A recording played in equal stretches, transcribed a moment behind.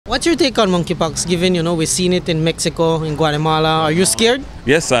What's your take on monkeypox, given, we've seen it in Mexico, in Guatemala? Are you scared?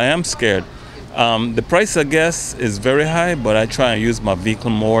 Yes, I am scared. The price, I guess, is very high, but I try and use my vehicle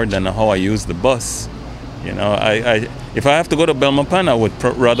more than how I use the bus. If I have to go to Belmopan, I would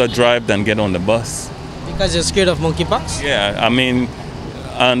rather drive than get on the bus. Because you're scared of monkeypox? Yeah, I mean,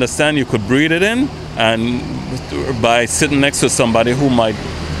 I understand you could breathe it in, and by sitting next to somebody who might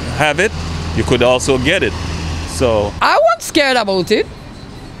have it, you could also get it. So I wasn't scared about it.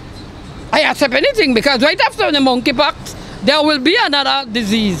 I accept anything because right after the monkeypox, there will be another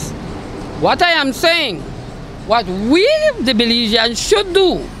disease. What I am saying, what we, the Belizeans, should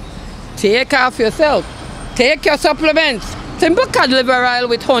do, take care of yourself. Take your supplements. Simple cod liver oil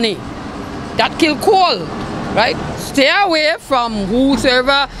with honey. That kill cold, right? Stay away from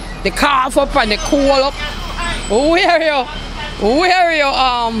whosoever the cough up and the cold up. Wear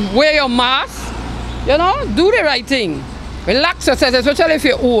your mask. Do the right thing. Relax yourself, especially if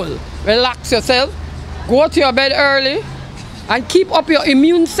you're old. Relax yourself. Go to your bed early and keep up your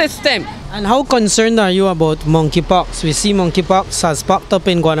immune system. And how concerned are you about monkeypox? We see monkeypox has popped up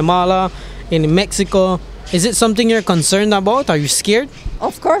in Guatemala, in Mexico. Is it something you're concerned about? Are you scared?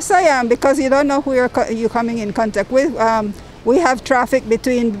 Of course I am, because you don't know who you're coming in contact with. We have traffic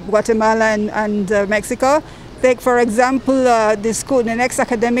between Guatemala and Mexico. Take, for example, the next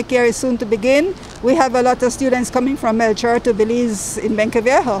academic year is soon to begin. We have a lot of students coming from Melchor to Belize in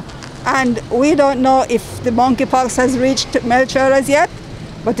Benqueviejo. And we don't know if the monkeypox has reached Melchor as yet,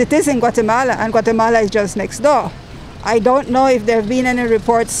 but it is in Guatemala, and Guatemala is just next door. I don't know if there have been any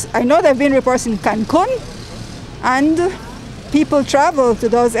reports. I know there have been reports in Cancun, and people travel to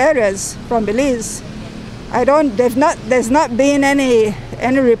those areas from Belize. There's not been any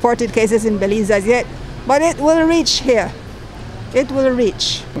reported cases in Belize as yet, but it will reach here. It will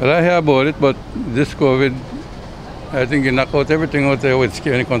reach. Well, I hear about it, but this COVID, I think you knock out everything out there with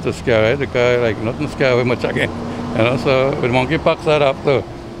scare, when it comes to scare, right? Because nothing scare very much again. So with monkeypox, I'd have to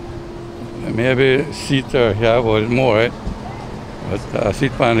maybe see it or hear about it more, right? But I see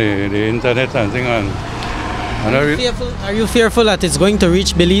it on the internet and thing on. Are you fearful that it's going to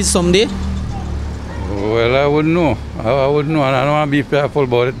reach Belize someday? Well, I wouldn't know. I wouldn't know, and I don't want to be fearful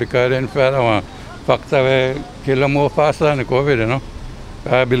about it because in fact I want factor will kill them more faster than the COVID,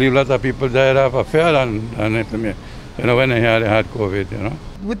 I believe a lot of people died of a fear than it, when they had COVID,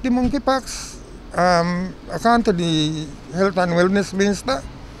 With the monkeypox, according to the Health and Wellness Minister,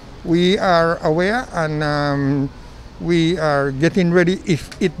 we are aware and we are getting ready if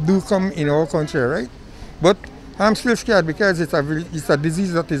it do come in our country, right? But I'm still scared because it's a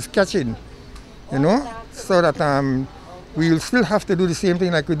disease that is catching, so that we'll still have to do the same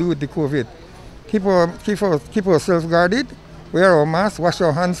thing like we do with the COVID. Keep ourselves guarded, wear our masks, wash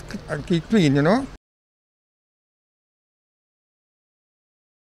our hands and keep clean,